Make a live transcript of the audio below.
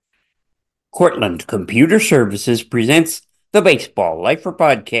Cortland Computer Services presents the Baseball Lifer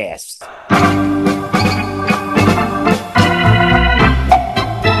Podcast.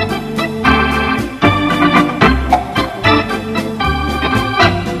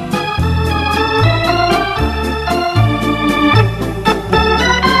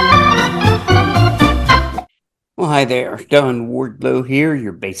 Well, hi there, Don Wardlow here,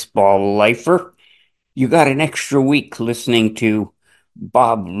 your Baseball Lifer. You got an extra week listening to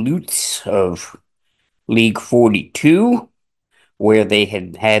Bob Lutz of League 42, where they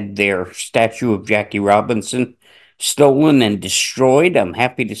had their statue of Jackie Robinson stolen and destroyed. I'm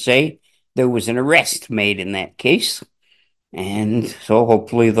happy to say there was an arrest made in that case, and so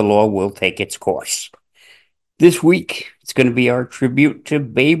hopefully the law will take its course. This week, it's going to be our tribute to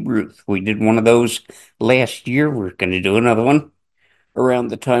Babe Ruth. We did one of those last year. We're going to do another one around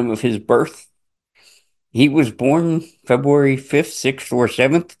the time of his birth. He was born February 5th, 6th, or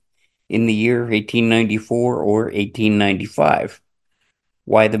 7th in the year 1894 or 1895.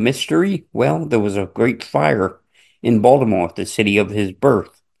 Why the mystery? Well, there was a great fire in Baltimore, the city of his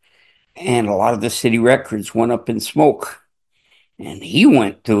birth, and a lot of the city records went up in smoke. And he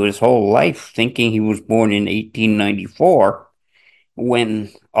went through his whole life thinking he was born in 1894.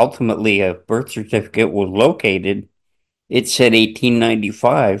 When ultimately a birth certificate was located, it said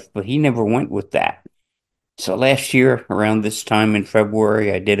 1895, but he never went with that. So last year, around this time in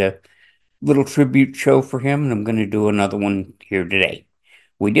February, I did a little tribute show for him, and I'm going to do another one here today.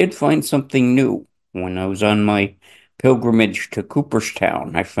 We did find something new. When I was on my pilgrimage to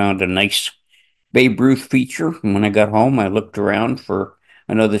Cooperstown, I found a nice Babe Ruth feature, and when I got home, I looked around for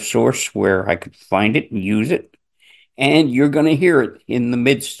another source where I could find it and use it, and you're going to hear it in the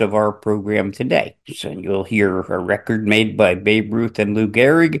midst of our program today. So you'll hear a record made by Babe Ruth and Lou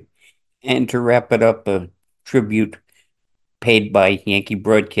Gehrig, and to wrap it up, a tribute paid by Yankee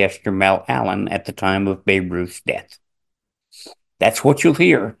broadcaster Mel Allen at the time of Babe Ruth's death. That's what you'll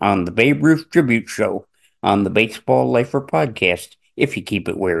hear on the Babe Ruth Tribute Show on the Baseball Lifer Podcast, if you keep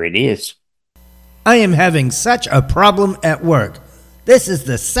it where it is. I am having such a problem at work. This is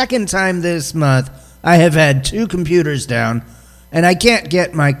the second time this month I have had 2 computers down, and I can't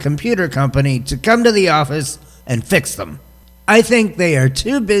get my computer company to come to the office and fix them. I think they are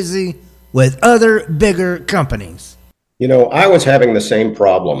too busy with other bigger companies. You know, I was having the same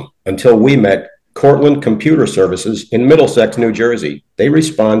problem until we met Cortland Computer Services in Middlesex, New Jersey. They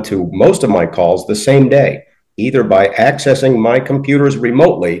respond to most of my calls the same day, either by accessing my computers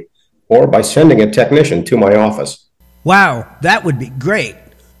remotely or by sending a technician to my office. Wow, that would be great.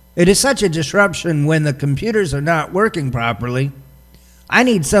 It is such a disruption when the computers are not working properly. I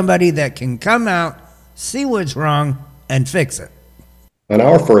need somebody that can come out, see what's wrong, and fix it. On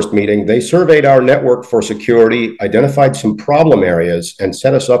our first meeting, they surveyed our network for security, identified some problem areas, and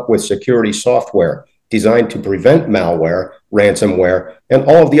set us up with security software designed to prevent malware, ransomware, and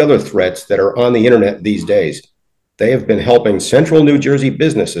all of the other threats that are on the internet these days. They have been helping central New Jersey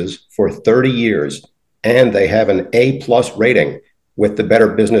businesses for 30 years, and they have an A+ rating with the Better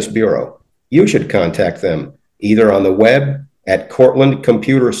Business Bureau. You should contact them either on the web at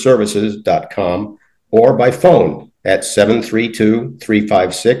cortlandcomputerservices.com or by phone at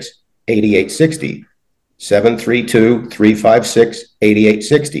 732-356-8860.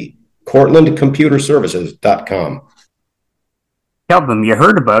 732-356-8860. cortlandcomputerservices.com. Tell them you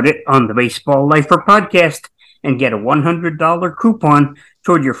heard about it on the Baseball Lifer Podcast and get a $100 coupon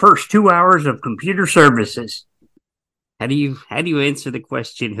toward your first 2 hours of computer services. How do you answer the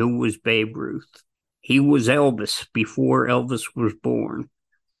question, who was Babe Ruth? He was Elvis before Elvis was born.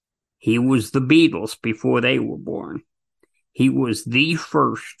 He was the Beatles before they were born. He was the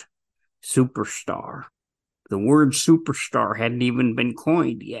first superstar. The word superstar hadn't even been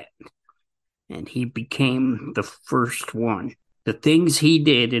coined yet, and he became the first one. The things he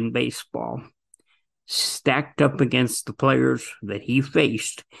did in baseball, stacked up against the players that he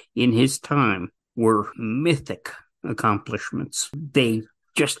faced in his time, were mythic accomplishments. They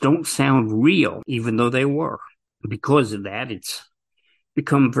just don't sound real, even though they were. Because of that, it's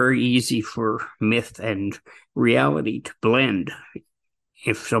become very easy for myth and reality to blend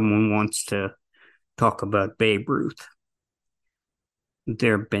if someone wants to talk about Babe Ruth.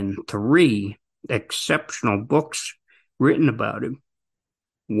 There have been 3 exceptional books written about him.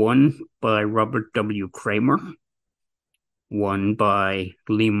 One by Robert W. Kramer, one by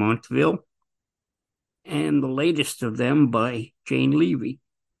Lee Montville, and the latest of them by Jane Levy.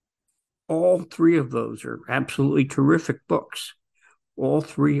 All 3 of those are absolutely terrific books. All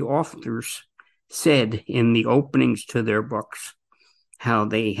 3 authors said in the openings to their books how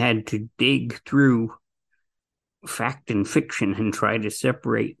they had to dig through fact and fiction and try to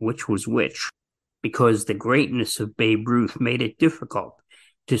separate which was which, because the greatness of Babe Ruth made it difficult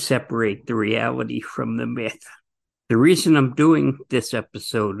to separate the reality from the myth. The reason I'm doing this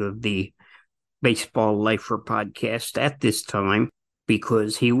episode of the Baseball Lifer podcast at this time,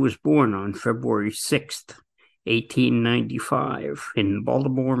 because he was born on February 6th, 1895, in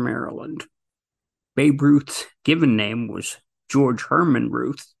Baltimore, Maryland. Babe Ruth's given name was George Herman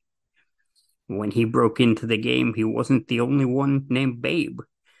Ruth. When he broke into the game, he wasn't the only one named Babe.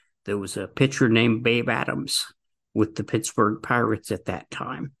 There was a pitcher named Babe Adams with the Pittsburgh Pirates at that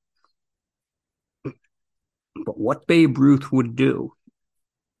time. But what Babe Ruth would do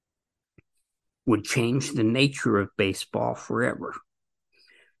would change the nature of baseball forever.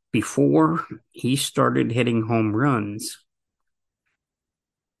 Before he started hitting home runs,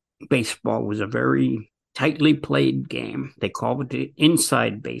 baseball was a very tightly played game. They called it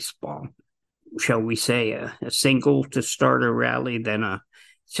inside baseball. Shall we say a single to start a rally, then a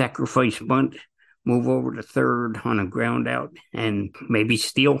sacrifice bunt, move over to third on a ground out, and maybe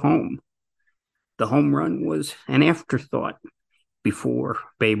steal home. The home run was an afterthought before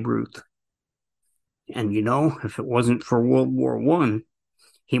Babe Ruth. And if it wasn't for World War I,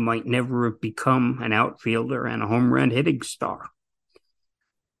 he might never have become an outfielder and a home run hitting star.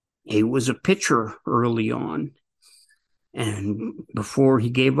 He was a pitcher early on. And before he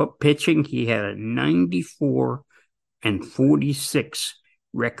gave up pitching, he had a 94-46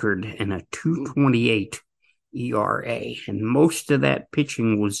 record and a 2.28 ERA. And most of that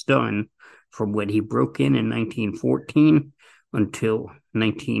pitching was done from when he broke in 1914 until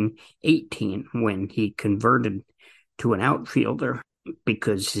 1918, when he converted to an outfielder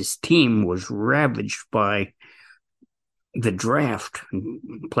because his team was ravaged by the draft,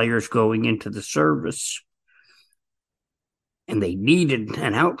 players going into the service. And they needed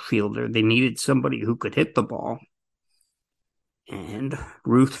an outfielder. They needed somebody who could hit the ball. And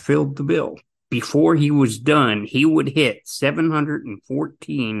Ruth filled the bill. Before he was done, he would hit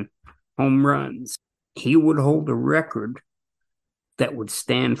 714 home runs. He would hold a record that would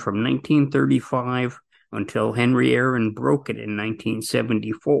stand from 1935 until Henry Aaron broke it in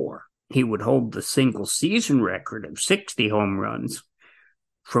 1974. He would hold the single season record of 60 home runs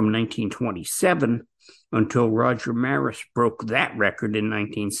from 1927 until Roger Maris broke that record in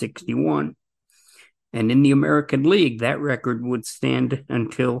 1961. And in the American League, that record would stand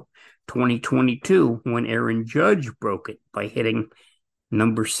until 2022, when Aaron Judge broke it by hitting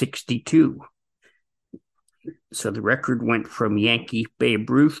number 62. So the record went from Yankee Babe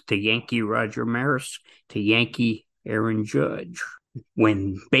Ruth to Yankee Roger Maris to Yankee Aaron Judge.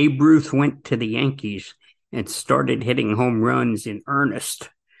 When Babe Ruth went to the Yankees and started hitting home runs in earnest,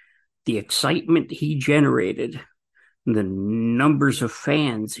 the excitement he generated, the numbers of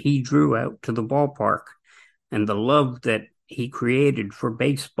fans he drew out to the ballpark, and the love that he created for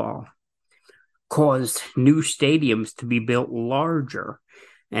baseball caused new stadiums to be built larger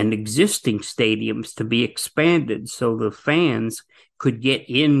and existing stadiums to be expanded so the fans could get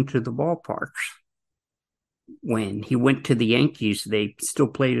into the ballparks. When he went to the Yankees, they still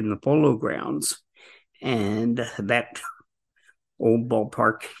played in the Polo Grounds, and that old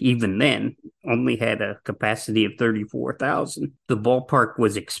ballpark, even then, only had a capacity of 34,000. The ballpark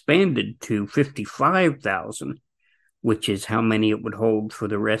was expanded to 55,000, which is how many it would hold for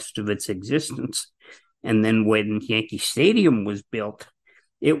the rest of its existence. And then when Yankee Stadium was built,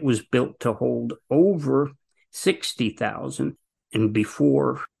 it was built to hold over 60,000. And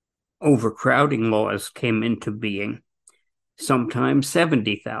before overcrowding laws came into being, sometimes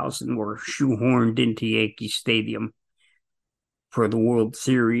 70,000 were shoehorned into Yankee Stadium for the World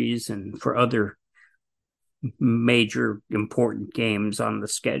Series and for other major important games on the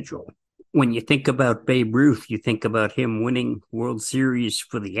schedule. When you think about Babe Ruth, you think about him winning World Series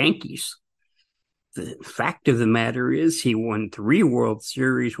for the Yankees. The fact of the matter is he won 3 World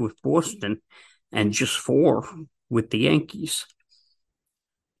Series with Boston and just 4 with the Yankees.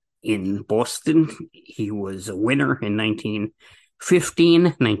 In Boston, he was a winner in 1915,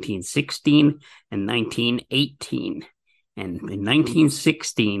 1916, and 1918. And in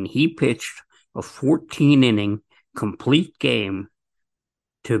 1916, he pitched a 14-inning complete game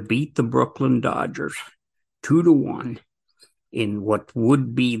to beat the Brooklyn Dodgers 2-1 in what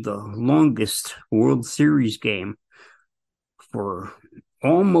would be the longest World Series game for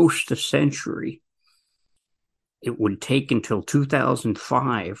almost a century. It would take until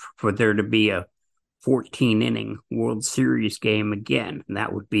 2005 for there to be a 14-inning World Series game again, and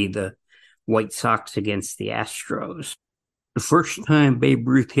that would be the White Sox against the Astros. The first time Babe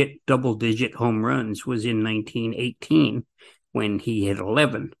Ruth hit double-digit home runs was in 1918 when he hit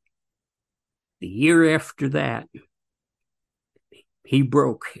 11. The year after that, he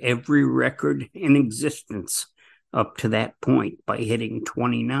broke every record in existence up to that point by hitting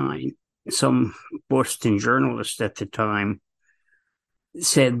 29. Some Boston journalist at the time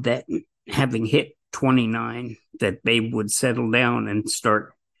said that having hit 29, that Babe would settle down and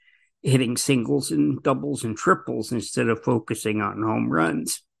start hitting singles and doubles and triples instead of focusing on home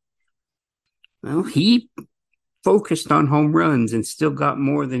runs. Well, he focused on home runs and still got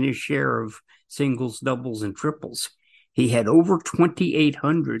more than his share of singles, doubles, and triples. He had over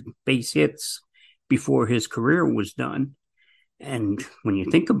 2,800 base hits before his career was done. And when you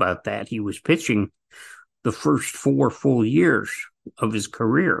think about that, he was pitching the first 4 full years of his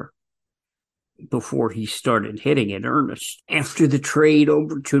career before he started hitting in earnest. After the trade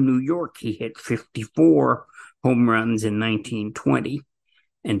over to New York, he hit 54 home runs in 1920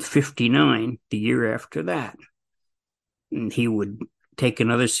 and 59 the year after that. And he would take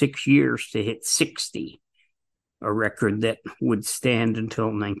another 6 years to hit 60, a record that would stand until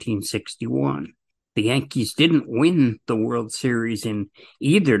 1961. The Yankees didn't win the World Series in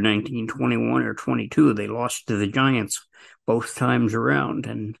either 1921 or 22. They lost to the Giants both times around,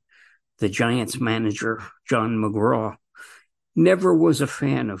 and the Giants manager, John McGraw, never was a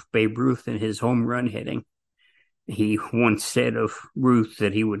fan of Babe Ruth and his home run hitting. He once said of Ruth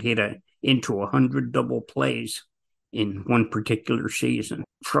that he would hit into 100 double plays in one particular season.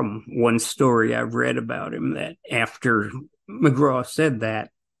 From one story I've read about him, that after McGraw said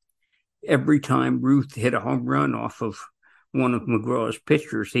that, every time Ruth hit a home run off of one of McGraw's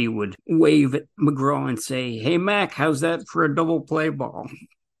pitchers, he would wave at McGraw and say, "Hey, Mac, how's that for a double play ball?"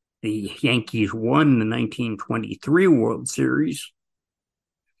 The Yankees won the 1923 World Series.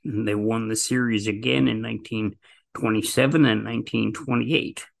 And they won the series again in 1927 and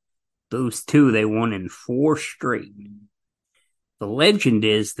 1928. Those two they won in 4 straight. The legend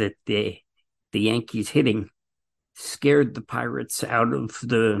is that the Yankees hitting scared the Pirates out of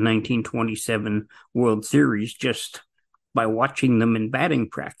the 1927 World Series just by watching them in batting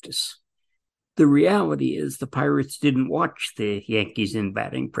practice. The reality is the Pirates didn't watch the Yankees in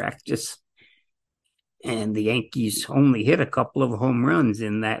batting practice, and the Yankees only hit a couple of home runs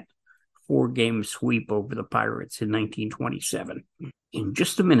in that 4-game sweep over the Pirates in 1927. In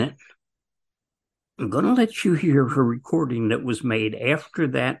just a minute, I'm going to let you hear a recording that was made after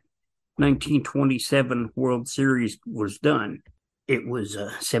that 1927 World Series was done. It was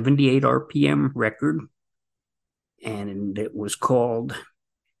a 78 RPM record, and it was called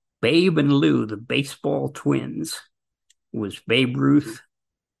Babe and Lou, the Baseball Twins. It was Babe Ruth,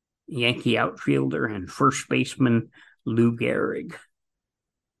 Yankee outfielder, and first baseman Lou Gehrig.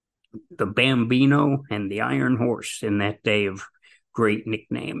 The Bambino and the Iron Horse in that day of great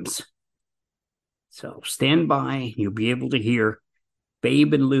nicknames. So stand by, you'll be able to hear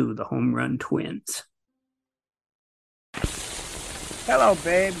Babe and Lou, the home run twins. Hello,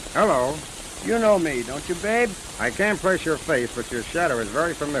 Babe. Hello. You know me, don't you, Babe? I can't place your face, but your shadow is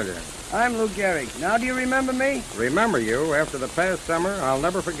very familiar. I'm Lou Gehrig. Now do you remember me? Remember you? After the past summer, I'll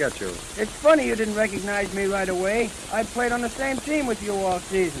never forget you. It's funny you didn't recognize me right away. I played on the same team with you all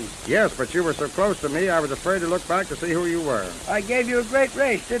season. Yes, but you were so close to me, I was afraid to look back to see who you were. I gave you a great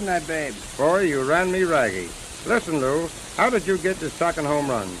race, didn't I, Babe? Boy, you ran me raggy. Listen, Lou, how did you get to stocking home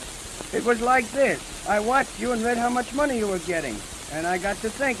runs? It was like this. I watched you and read how much money you were getting. And I got to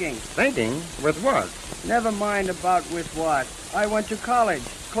thinking. Thinking? With what? Never mind about with what. I went to college.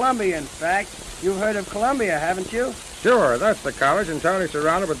 Columbia, in fact. You've heard of Columbia, haven't you? Sure, that's the college entirely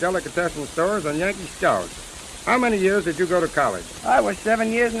surrounded with delicatessen stores and Yankee scouts. How many years did you go to college? I was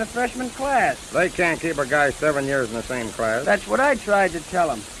 7 years in the freshman class. They can't keep a guy 7 years in the same class. That's what I tried to tell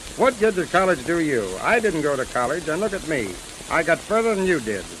them. What good did college do you? I didn't go to college, and look at me. I got further than you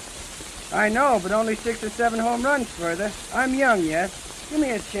did. I know, but only 6 or 7 home runs further. I'm young yet. Give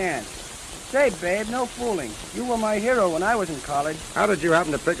me a chance. Say, Babe, no fooling. You were my hero when I was in college. How did you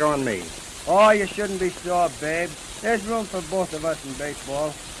happen to pick on me? Oh, you shouldn't be sore, Babe. There's room for both of us in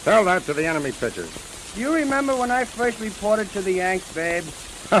baseball. Tell that to the enemy pitchers. Do you remember when I first reported to the Yanks, Babe?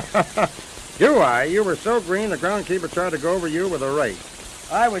 Do I? You were so green the groundkeeper tried to go over you with a rake.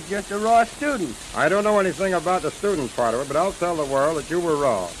 I was just a raw student. I don't know anything about the student part of it, but I'll tell the world that you were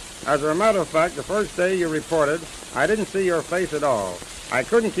raw. As a matter of fact, the first day you reported, I didn't see your face at all. I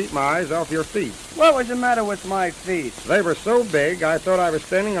couldn't keep my eyes off your feet. What was the matter with my feet? They were so big, I thought I was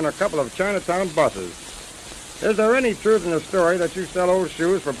standing on a couple of Chinatown buses. Is there any truth in the story that you sell old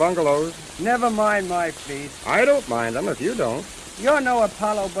shoes for bungalows? Never mind my feet. I don't mind them if you don't. You're no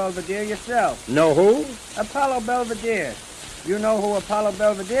Apollo Belvedere yourself. Know who? Apollo Belvedere. You know who Apollo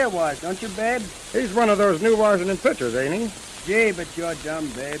Belvedere was, don't you, Babe? He's one of those new Washington pitchers, ain't he? Gee, but you're dumb,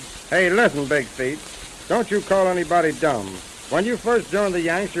 babe. Hey, listen, Big Feet. Don't you call anybody dumb. When you first joined the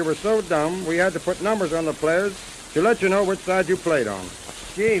Yanks, you were so dumb we had to put numbers on the players to let you know which side you played on.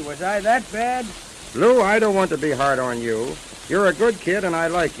 Gee, was I that bad? Lou, I don't want to be hard on you. You're a good kid and I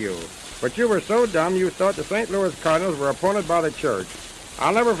like you. But you were so dumb you thought the St. Louis Cardinals were appointed by the church.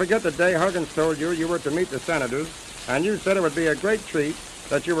 I'll never forget the day Huggins told you you were to meet the senators, and you said it would be a great treat,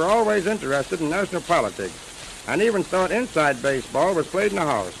 that you were always interested in national politics, and even thought inside baseball was played in the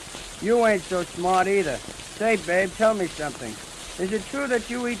house. You ain't so smart either. Say, babe, tell me something. Is it true that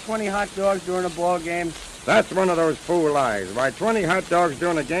you eat 20 hot dogs during a ball game? That's one of those fool lies. Why, 20 hot dogs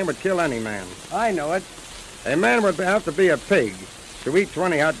during a game would kill any man. I know it. A man would have to be a pig to eat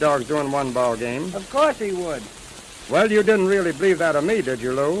 20 hot dogs during one ball game. Of course he would. Well, you didn't really believe that of me, did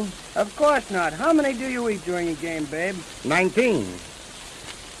you, Lou? Of course not. How many do you eat during a game, babe? 19.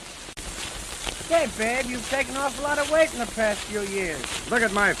 Say, babe, you've taken off a lot of weight in the past few years. Look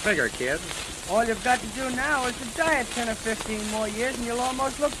at my figure, kid. All you've got to do now is to diet 10 or 15 more years and you'll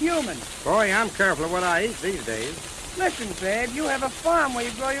almost look human. Boy, I'm careful of what I eat these days. Listen, babe, you have a farm where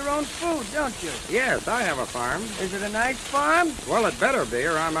you grow your own food, don't you? Yes, I have a farm. Is it a nice farm? Well, it better be,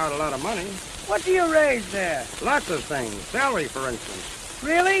 or I'm out a lot of money. What do you raise there? Lots of things. Celery, for instance.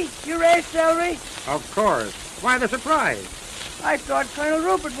 Really? You raise celery? Of course. Why the surprise? I thought Colonel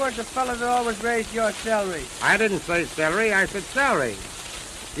Rupert was the fellow that always raised your celery. I didn't say celery, I said celery.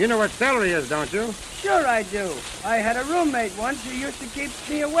 You know what celery is, don't you? Sure I do. I had a roommate once who used to keep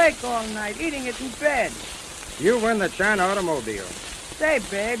me awake all night, eating it in bed. You win the China automobile. Say,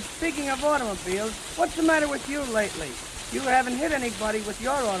 babe, speaking of automobiles, what's the matter with you lately? You haven't hit anybody with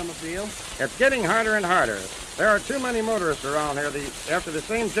your automobile. It's getting harder and harder. There are too many motorists around here after the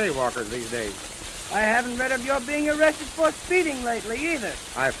same jaywalkers these days. I haven't read of your being arrested for speeding lately either.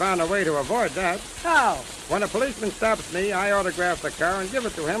 I found a way to avoid that. How? When a policeman stops me, I autograph the car and give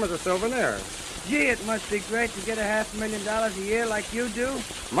it to him as a souvenir. Gee, it must be great to get $500,000 a year like you do.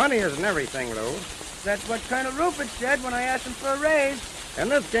 Money isn't everything, Lou. That's what Colonel Rupert said when I asked him for a raise. In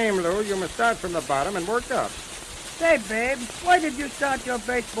this game, Lou, you must start from the bottom and work up. Say, babe, why did you start your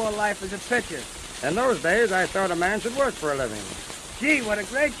baseball life as a pitcher? In those days, I thought a man should work for a living. Gee, what a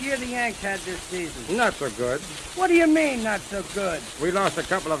great year the Yanks had this season. Not so good. What do you mean, not so good? We lost a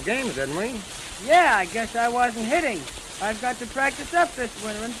couple of games, didn't we? Yeah, I guess I wasn't hitting. I've got to practice up this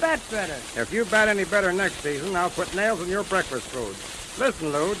winter and bat better. If you bat any better next season, I'll put nails in your breakfast food.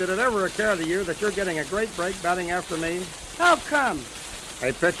 Listen, Lou, did it ever occur to you that you're getting a great break batting after me? How come?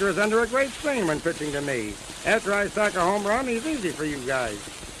 A pitcher is under a great strain when pitching to me. After I sack a home run, he's easy for you guys.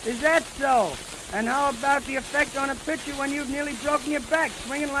 Is that so? And how about the effect on a pitcher when you've nearly broken your back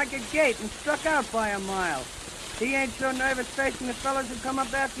swinging like a gate and struck out by a mile? He ain't so nervous facing the fellows who come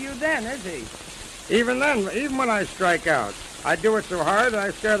up after you then, is he? Even then, even when I strike out, I do it so hard that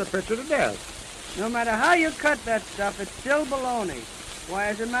I scare the pitcher to death. No matter how you cut that stuff, it's still baloney. Why,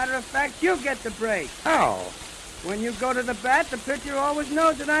 as a matter of fact, you get the break. How? When you go to the bat, the pitcher always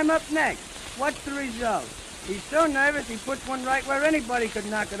knows that I'm up next. What's the result? He's so nervous he puts one right where anybody could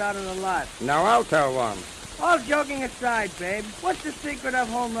knock it out of the lot. Now I'll tell one. All joking aside, babe, what's the secret of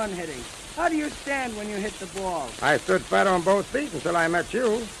home run hitting? How do you stand when you hit the ball? I stood flat on both feet until I met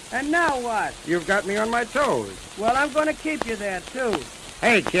you. And now what? You've got me on my toes. Well, I'm going to keep you there, too.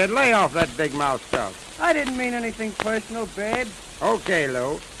 Hey, kid, lay off that big mouth stuff. I didn't mean anything personal, babe. Okay,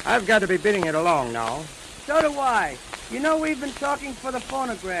 Lou. I've got to be beating it along now. So do I. You know we've been talking for the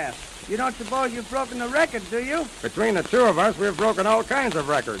phonograph. You don't suppose you've broken the record, do you? Between the two of us, we've broken all kinds of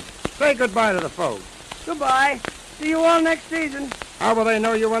records. Say goodbye to the folks. Goodbye. See you all next season. How will they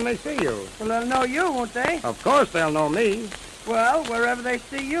know you when they see you? Well, they'll know you, won't they? Of course they'll know me. Well, wherever they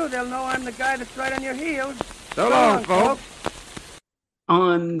see you, they'll know I'm the guy that's right on your heels. So long, folks.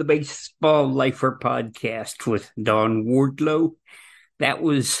 On the Baseball Lifer podcast with Don Wardlow, that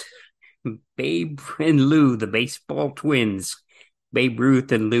was Babe and Lou, the baseball twins. Babe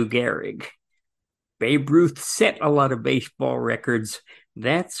Ruth and Lou Gehrig. Babe Ruth set a lot of baseball records.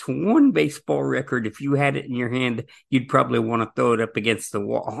 That's one baseball record. If you had it in your hand, you'd probably want to throw it up against the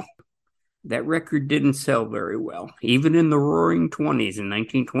wall. That record didn't sell very well. Even in the Roaring 20s in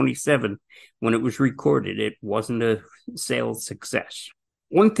 1927, when it was recorded, it wasn't a sales success.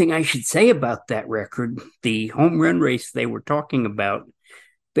 One thing I should say about that record, the home run race they were talking about,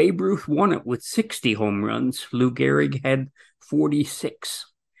 Babe Ruth won it with 60 home runs. Lou Gehrig had 46.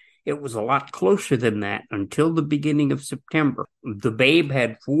 It was a lot closer than that until the beginning of September. The Babe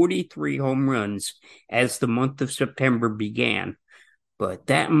had 43 home runs as the month of September began. But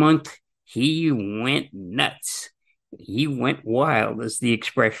that month, he went nuts. He went wild, as the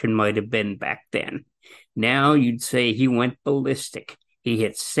expression might have been back then. Now you'd say he went ballistic. He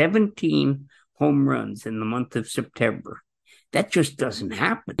hit 17 home runs in the month of September. That just doesn't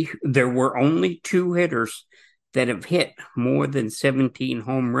happen. There were only two hitters that have hit more than 17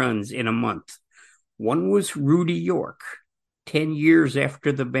 home runs in a month. One was Rudy York, 10 years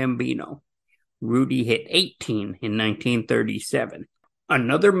after the Bambino. Rudy hit 18 in 1937.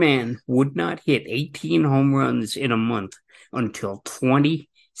 Another man would not hit 18 home runs in a month until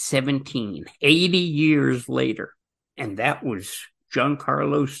 2017, 80 years later. And that was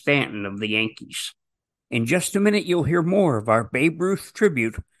Giancarlo Stanton of the Yankees. In just a minute, you'll hear more of our Babe Ruth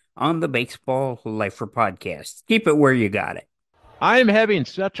tribute on the Baseball Lifer podcast. Keep it where you got it. I'm having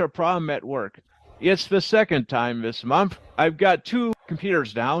such a problem at work. It's the second time this month. I've got two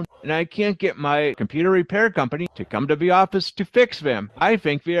computers down, and I can't get my computer repair company to come to the office to fix them. I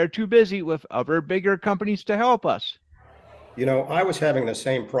think they are too busy with other bigger companies to help us. You know, I was having the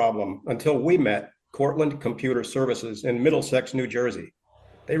same problem until we met Cortland Computer Services in Middlesex, New Jersey.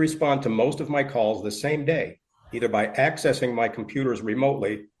 They respond to most of my calls the same day, either by accessing my computers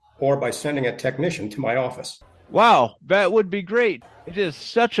remotely or by sending a technician to my office. Wow, that would be great. It is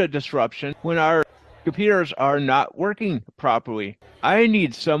such a disruption when our computers are not working properly. I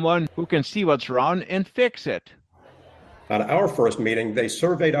need someone who can see what's wrong and fix it. On our first meeting, they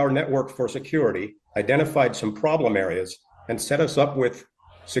surveyed our network for security, identified some problem areas, and set us up with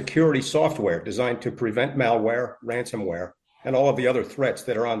security software designed to prevent malware, ransomware, and all of the other threats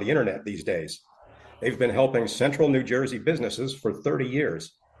that are on the internet these days. They've been helping central New Jersey businesses for 30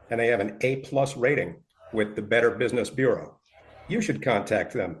 years, and they have an A+ rating with the Better Business Bureau. You should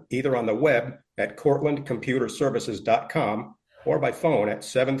contact them either on the web at cortlandcomputerservices.com or by phone at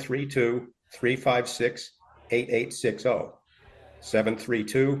 732-356-8860.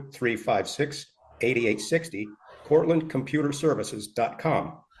 732-356-8860,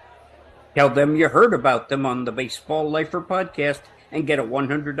 cortlandcomputerservices.com. Tell them you heard about them on the Baseball Lifer podcast and get a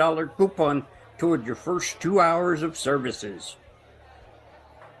 $100 coupon toward your first 2 hours of services.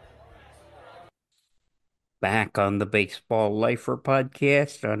 Back on the Baseball Lifer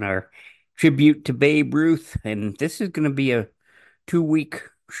podcast on our tribute to Babe Ruth, and this is going to be a 2-week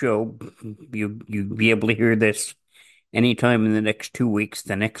show. You'll be able to hear this anytime in the next 2 weeks.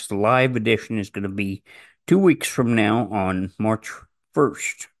 The next live edition is going to be 2 weeks from now on March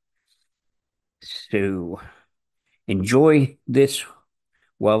 1st. So enjoy this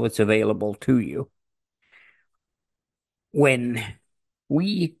while it's available to you. When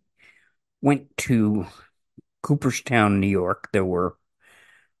we went to Cooperstown, New York, there were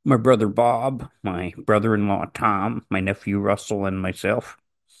my brother Bob, my brother-in-law Tom, my nephew Russell, and myself.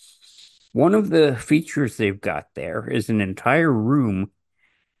 One of the features they've got there is an entire room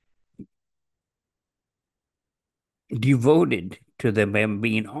devoted to the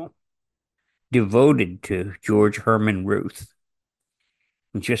Bambino, devoted to George Herman Ruth.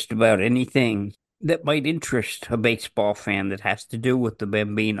 Just about anything that might interest a baseball fan that has to do with the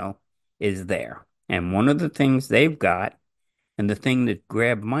Bambino is there. And one of the things they've got, and the thing that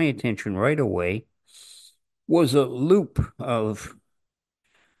grabbed my attention right away, was a loop of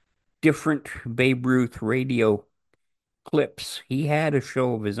different Babe Ruth radio clips. He had a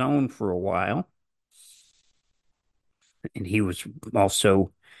show of his own for a while, and he was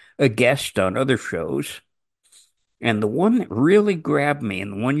also a guest on other shows. And the one that really grabbed me,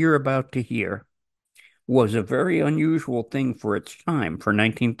 and the one you're about to hear, was a very unusual thing for its time, for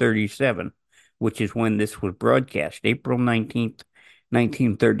 1937, which is when this was broadcast, April 19th,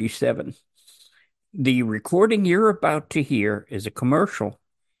 1937. The recording you're about to hear is a commercial,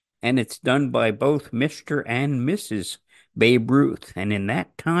 and it's done by both Mr. and Mrs. Babe Ruth. And in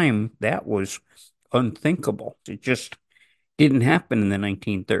that time, that was unthinkable. It just didn't happen in the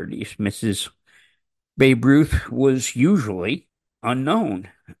 1930s. Mrs. Babe Ruth was usually unknown.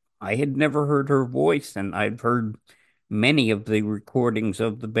 I had never heard her voice, and I've heard many of the recordings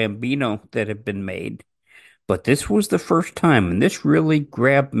of the Bambino that have been made. But this was the first time, and this really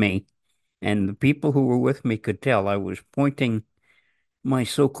grabbed me. And the people who were with me could tell I was pointing my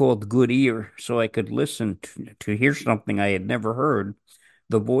so-called good ear so I could listen to hear something I had never heard,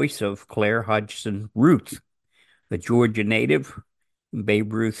 the voice of Claire Hodgson Ruth, the Georgia native,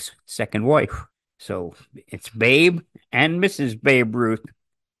 Babe Ruth's second wife. So it's Babe and Mrs. Babe Ruth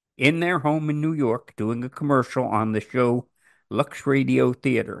in their home in New York doing a commercial on the show Lux Radio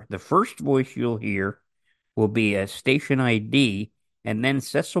Theater. The first voice you'll hear will be a station ID, and then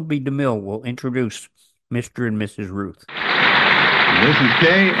Cecil B. DeMille will introduce Mr. and Mrs. Ruth. This is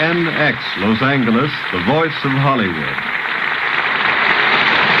KNX, Los Angeles, the voice of Hollywood.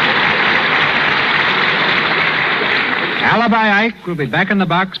 Alibi Ike will be back in the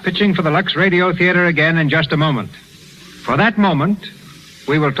box pitching for the Lux Radio Theater again in just a moment. For that moment,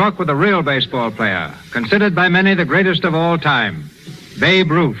 we will talk with a real baseball player, considered by many the greatest of all time, Babe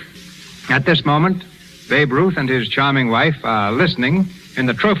Ruth. At this moment, Babe Ruth and his charming wife are listening in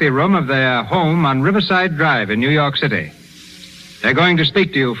the trophy room of their home on Riverside Drive in New York City. They're going to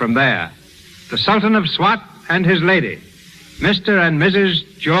speak to you from there. The Sultan of Swat and his lady, Mr. and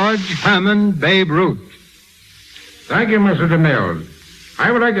Mrs. George Herman Babe Ruth. Thank you, Mr. DeMille. I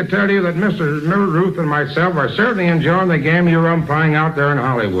would like to tell you that Mr. Ruth and myself are certainly enjoying the game you're umpiring out there in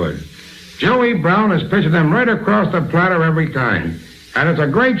Hollywood. Joey Brown is pitching them right across the platter every time, and it's a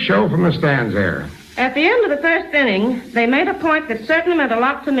great show from the stands there. At the end of the first inning, they made a point that certainly meant a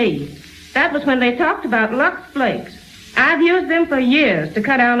lot to me. That was when they talked about Lux Flakes. I've used them for years to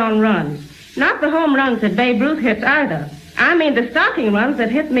cut down on runs. Not the home runs that Babe Ruth hits either. I mean the stocking runs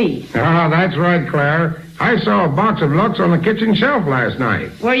that hit me. Ah, that's right, Claire. I saw a box of Lux on the kitchen shelf last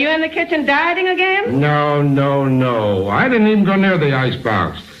night. Were you in the kitchen dieting again? No. I didn't even go near the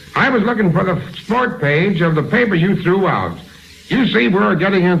icebox. I was looking for the sport page of the paper you threw out. You see, we're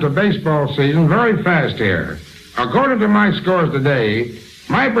getting into baseball season very fast here. According to my scores today,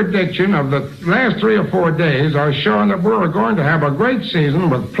 my prediction of the last 3 or 4 days are showing that we're going to have a great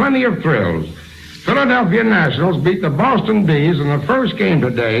season with plenty of thrills. Philadelphia Nationals beat the Boston Bees in the first game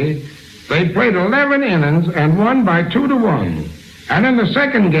today. They played 11 innings and won by 2-1. And in the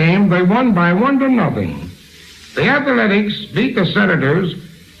second game, they won by 1-0. The Athletics beat the Senators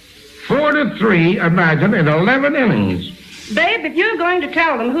 4-3, imagine, in 11 innings. Babe, if you're going to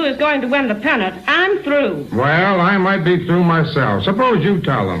tell them who is going to win the pennant, I'm through. Well, I might be through myself. Suppose you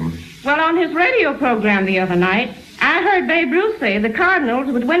tell them. Well, on his radio program the other night, I heard Babe Ruth say the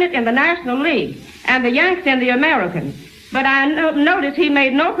Cardinals would win it in the National League and the Yanks in the American. But I noticed he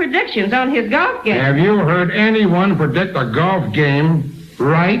made no predictions on his golf game. Have you heard anyone predict a golf game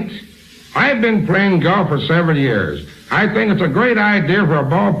right? I've been playing golf for several years. I think it's a great idea for a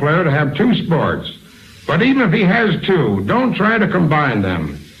ball player to have 2 sports. But even if he has 2, don't try to combine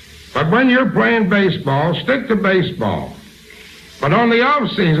them. But when you're playing baseball, stick to baseball. But on the off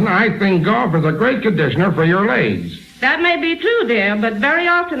season, I think golf is a great conditioner for your legs. That may be true, dear, but very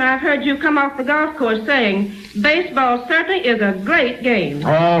often I've heard you come off the golf course saying baseball certainly is a great game.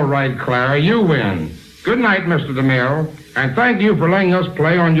 All right, Clara, you win. Good night, Mr. DeMille, and thank you for letting us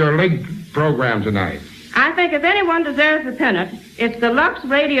play on your league program tonight. I think if anyone deserves the pennant, it's the Lux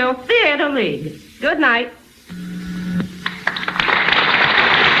Radio Theater League. Good night.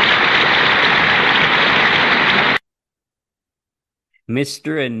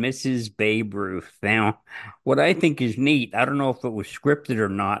 Mr. and Mrs. Babe Ruth. Now, what I think is neat, I don't know if it was scripted or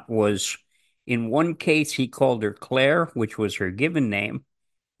not, was in one case he called her Claire, which was her given name.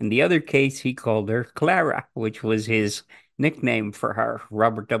 In the other case, he called her Clara, which was his nickname for her.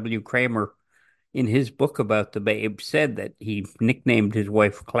 Robert W. Kramer, in his book about the Babe, said that he nicknamed his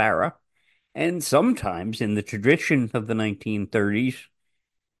wife Clara. And sometimes, in the tradition of the 1930s,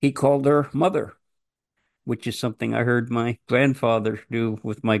 he called her Mother, which is something I heard my grandfather do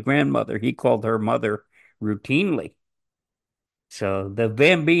with my grandmother. He called her Mother routinely. So the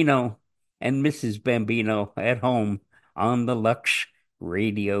Bambino and Mrs. Bambino at home on the Lux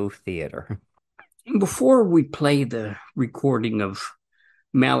Radio Theater. Before we play the recording of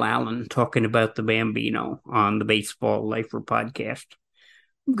Mel Allen talking about the Bambino on the Baseball Lifer podcast,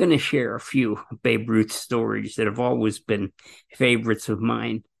 I'm going to share a few Babe Ruth stories that have always been favorites of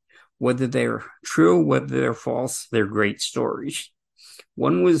mine. Whether they're true, whether they're false, they're great stories.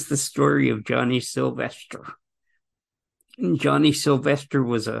 One was the story of Johnny Sylvester. Johnny Sylvester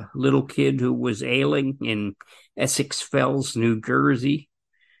was a little kid who was ailing in Essex Fells, New Jersey,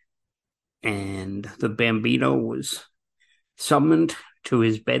 and the Bambino was summoned to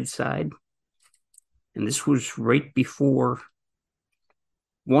his bedside. And this was right before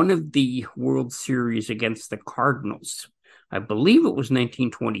one of the World Series against the Cardinals. I believe it was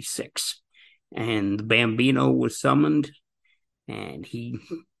 1926. And the Bambino was summoned, and he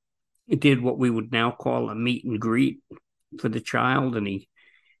did what we would now call a meet and greet for the child, and he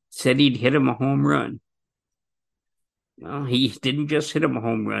said he'd hit him a home run. Well, he didn't just hit him a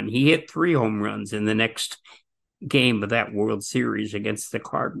home run. He hit 3 home runs in the next game of that World Series against the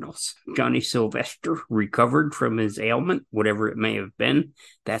Cardinals. Johnny Sylvester recovered from his ailment, whatever it may have been.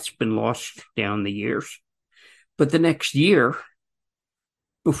 That's been lost down the years. But the next year,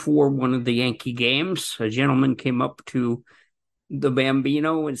 before one of the Yankee games, a gentleman came up to the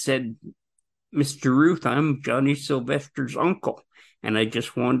Bambino and said, "Mr. Ruth, I'm Johnny Sylvester's uncle, and I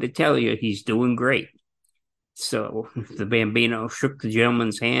just wanted to tell you he's doing great." So the Bambino shook the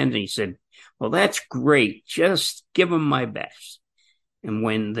gentleman's hand and he said, "Well, that's great. Just give him my best." And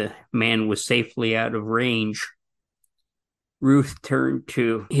when the man was safely out of range, Ruth turned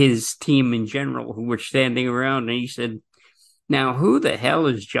to his team in general who were standing around and he said, "Now, who the hell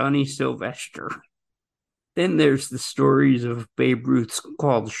is Johnny Sylvester?" Then there's the stories of Babe Ruth's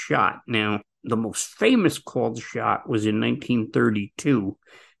called shot. Now, the most famous called shot was in 1932,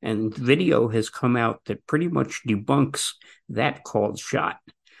 and video has come out that pretty much debunks that called shot.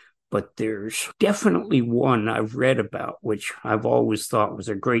 But there's definitely one I've read about, which I've always thought was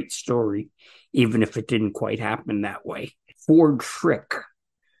a great story, even if it didn't quite happen that way. Ford Frick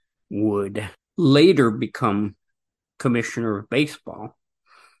would later become commissioner of baseball,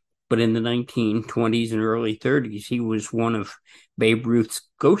 but in the 1920s and early 30s, he was one of Babe Ruth's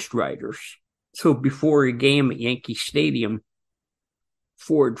ghostwriters. So before a game at Yankee Stadium,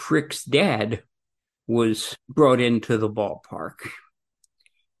 Ford Frick's dad was brought into the ballpark.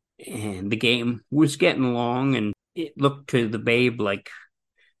 And the game was getting long, and it looked to the Babe like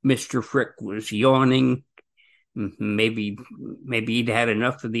Mr. Frick was yawning. Maybe he'd had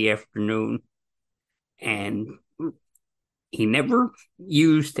enough of the afternoon. And he never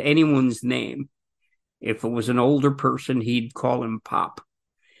used anyone's name. If it was an older person, he'd call him Pop.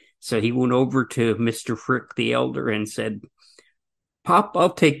 So he went over to Mr. Frick the elder and said, "Pop, I'll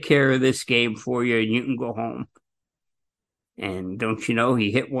take care of this game for you and you can go home." And don't you know,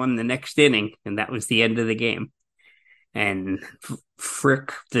 he hit one the next inning, and that was the end of the game. And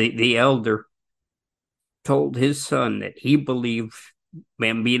Frick, the elder, told his son that he believed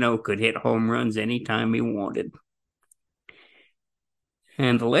Bambino could hit home runs anytime he wanted.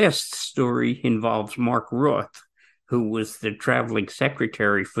 And the last story involves Mark Roth, who was the traveling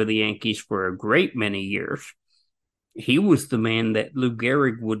secretary for the Yankees for a great many years. He was the man that Lou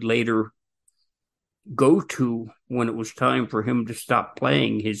Gehrig would later go to when it was time for him to stop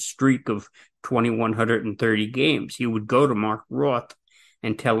playing his streak of 2,130 games. He would go to Mark Roth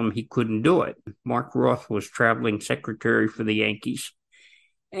and tell him he couldn't do it. Mark Roth was traveling secretary for the Yankees.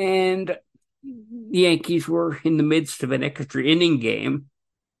 And the Yankees were in the midst of an extra inning game,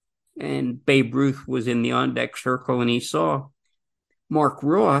 and Babe Ruth was in the on-deck circle, and he saw Mark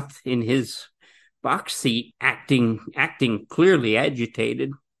Roth in his box seat acting clearly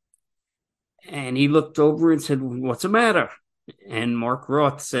agitated. And he looked over and said, "What's the matter?" And Mark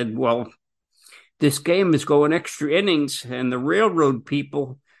Roth said, "Well, this game is going extra innings, and the railroad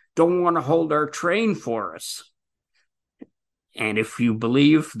people don't want to hold our train for us." And if you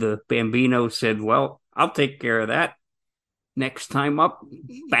believe, the Bambino said, "Well, I'll take care of that. Next time up,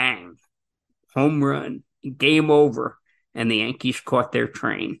 bang, home run, game over." And the Yankees caught their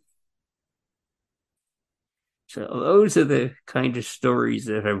train. So those are the kind of stories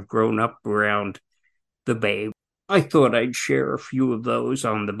that have grown up around the Babe. I thought I'd share a few of those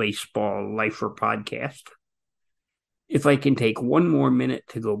on the Baseball Lifer podcast. If I can take one more minute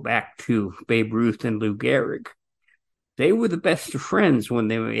to go back to Babe Ruth and Lou Gehrig, they were the best of friends when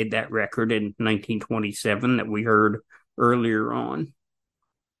they made that record in 1927 that we heard earlier on.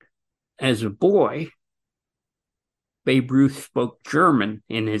 As a boy, Babe Ruth spoke German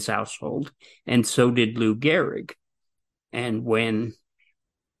in his household, and so did Lou Gehrig. And when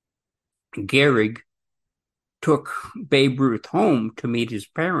Gehrig took Babe Ruth home to meet his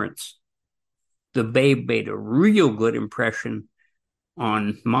parents, the Babe made a real good impression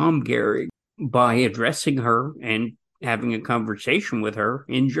on Mom Gehrig by addressing her and having a conversation with her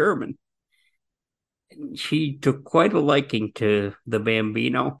in German. She took quite a liking to the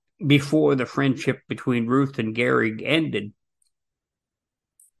Bambino. Before the friendship between Ruth and Gehrig ended,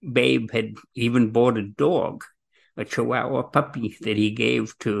 Babe had even bought a dog, a Chihuahua puppy that he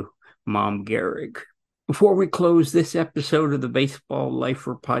gave to Mom Gehrig. Before we close this episode of the Baseball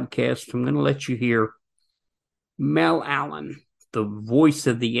Lifer podcast, I'm going to let you hear Mel Allen, the voice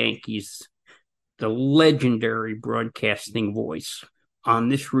of the Yankees, the legendary broadcasting voice, on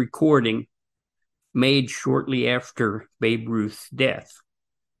this recording made shortly after Babe Ruth's death.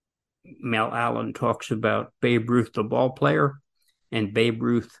 Mel Allen talks about Babe Ruth, the ball player, and Babe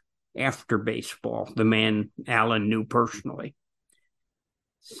Ruth after baseball, the man Allen knew personally.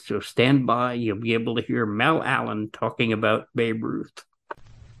 So stand by. You'll be able to hear Mel Allen talking about Babe Ruth.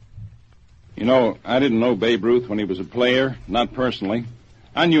 You know, I didn't know Babe Ruth when he was a player, not personally.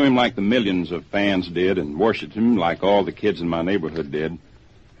 I knew him like the millions of fans did and worshipped him like all the kids in my neighborhood did.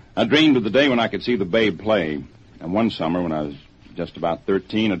 I dreamed of the day when I could see the Babe play. And one summer when I was just about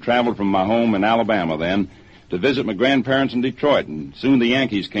 13, I traveled from my home in Alabama then to visit my grandparents in Detroit, and soon the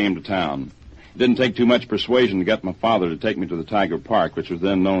Yankees came to town. It didn't take too much persuasion to get my father to take me to the Tiger Park, which was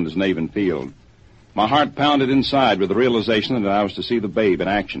then known as Navin Field. My heart pounded inside with the realization that I was to see the Babe in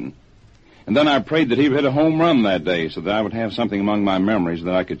action. And then I prayed that he would hit a home run that day so that I would have something among my memories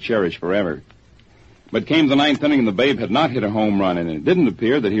that I could cherish forever. But came the ninth inning and the Babe had not hit a home run, and it didn't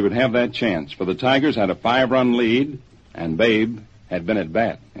appear that he would have that chance, for the Tigers had a 5-run lead, and Babe had been at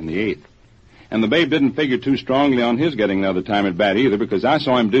bat in the eighth. And the Babe didn't figure too strongly on his getting another time at bat either, because I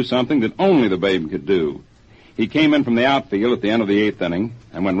saw him do something that only the Babe could do. He came in from the outfield at the end of the eighth inning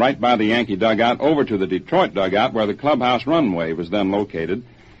and went right by the Yankee dugout over to the Detroit dugout where the clubhouse runway was then located.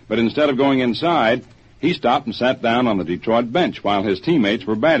 But instead of going inside, he stopped and sat down on the Detroit bench while his teammates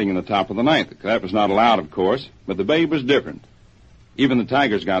were batting in the top of the ninth. That was not allowed, of course, but the Babe was different. Even the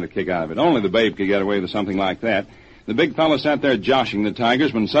Tigers got a kick out of it. Only the Babe could get away with something like that. The big fella sat there joshing the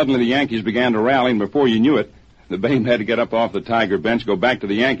Tigers when suddenly the Yankees began to rally, and before you knew it, the Babe had to get up off the Tiger bench, go back to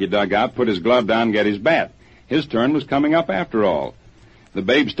the Yankee dugout, put his glove down, and get his bat. His turn was coming up after all. The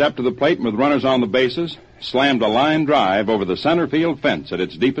Babe stepped to the plate and with runners on the bases, slammed a line drive over the center field fence at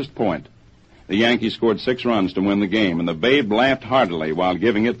its deepest point. The Yankees scored 6 runs to win the game, and the Babe laughed heartily while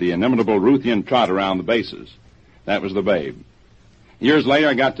giving it the inimitable Ruthian trot around the bases. That was the Babe. Years later,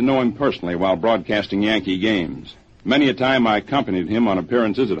 I got to know him personally while broadcasting Yankee games. Many a time I accompanied him on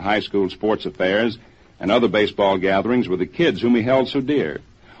appearances at high school sports affairs and other baseball gatherings with the kids whom he held so dear.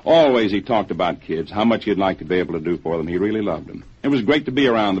 Always he talked about kids, how much he'd like to be able to do for them. He really loved them. It was great to be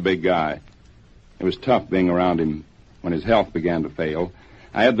around the big guy. It was tough being around him when his health began to fail.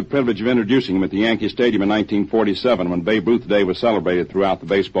 I had the privilege of introducing him at the Yankee Stadium in 1947 when Babe Ruth Day was celebrated throughout the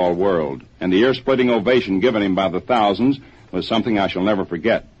baseball world. And the ear-splitting ovation given him by the thousands was something I shall never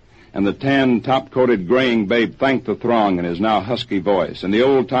forget. And the tan, top-coated, graying Babe thanked the throng in his now husky voice. And the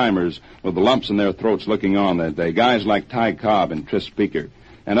old-timers with the lumps in their throats looking on that day, guys like Ty Cobb and Tris Speaker,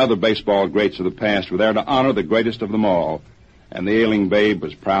 and other baseball greats of the past were there to honor the greatest of them all. And the ailing Babe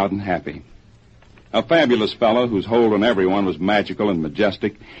was proud and happy. A fabulous fellow whose hold on everyone was magical and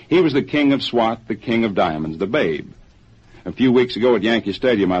majestic. He was the king of SWAT, the king of diamonds, the Babe. A few weeks ago at Yankee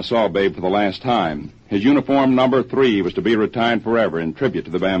Stadium, I saw Babe for the last time. His uniform number 3 was to be retired forever in tribute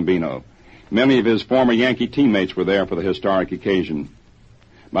to the Bambino. Many of his former Yankee teammates were there for the historic occasion.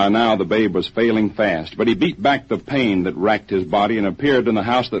 By now, the Babe was failing fast, but he beat back the pain that racked his body and appeared in the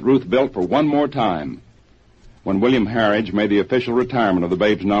house that Ruth built for one more time. When William Harridge made the official retirement of the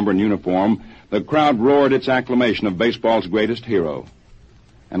Babe's number and uniform, the crowd roared its acclamation of baseball's greatest hero.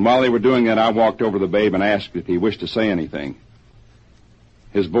 And while they were doing that, I walked over to the Babe and asked if he wished to say anything.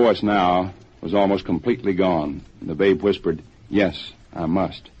 His voice now was almost completely gone, and the Babe whispered, "Yes, I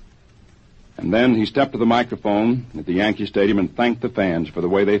must." And then he stepped to the microphone at the Yankee Stadium and thanked the fans for the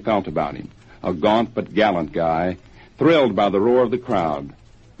way they felt about him. A gaunt but gallant guy, thrilled by the roar of the crowd.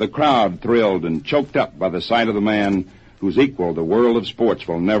 The crowd thrilled and choked up by the sight of the man whose equal the world of sports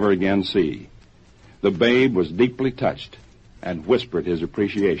will never again see. The Babe was deeply touched and whispered his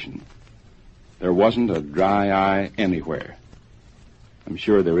appreciation. There wasn't a dry eye anywhere. I'm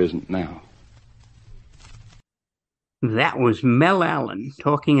sure there isn't now. That was Mel Allen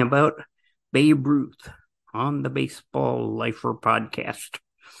talking about Babe Ruth on the Baseball Lifer podcast.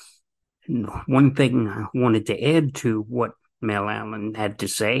 And one thing I wanted to add to what Mel Allen had to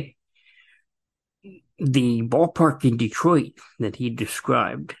say, the ballpark in Detroit that he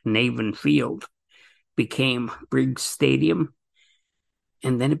described, Navin Field, became Briggs Stadium,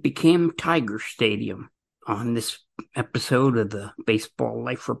 and then it became Tiger Stadium. On this episode of the Baseball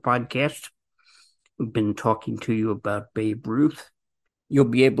Lifer podcast, we've been talking to you about Babe Ruth. You'll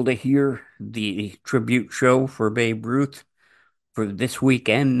be able to hear the tribute show for Babe Ruth for this week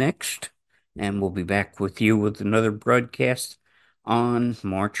and next, and we'll be back with you with another broadcast on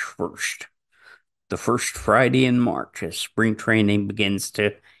March 1st, the first Friday in March as spring training begins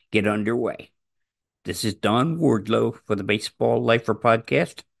to get underway. This is Don Wardlow for the Baseball Lifer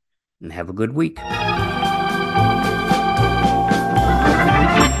podcast, and have a good week.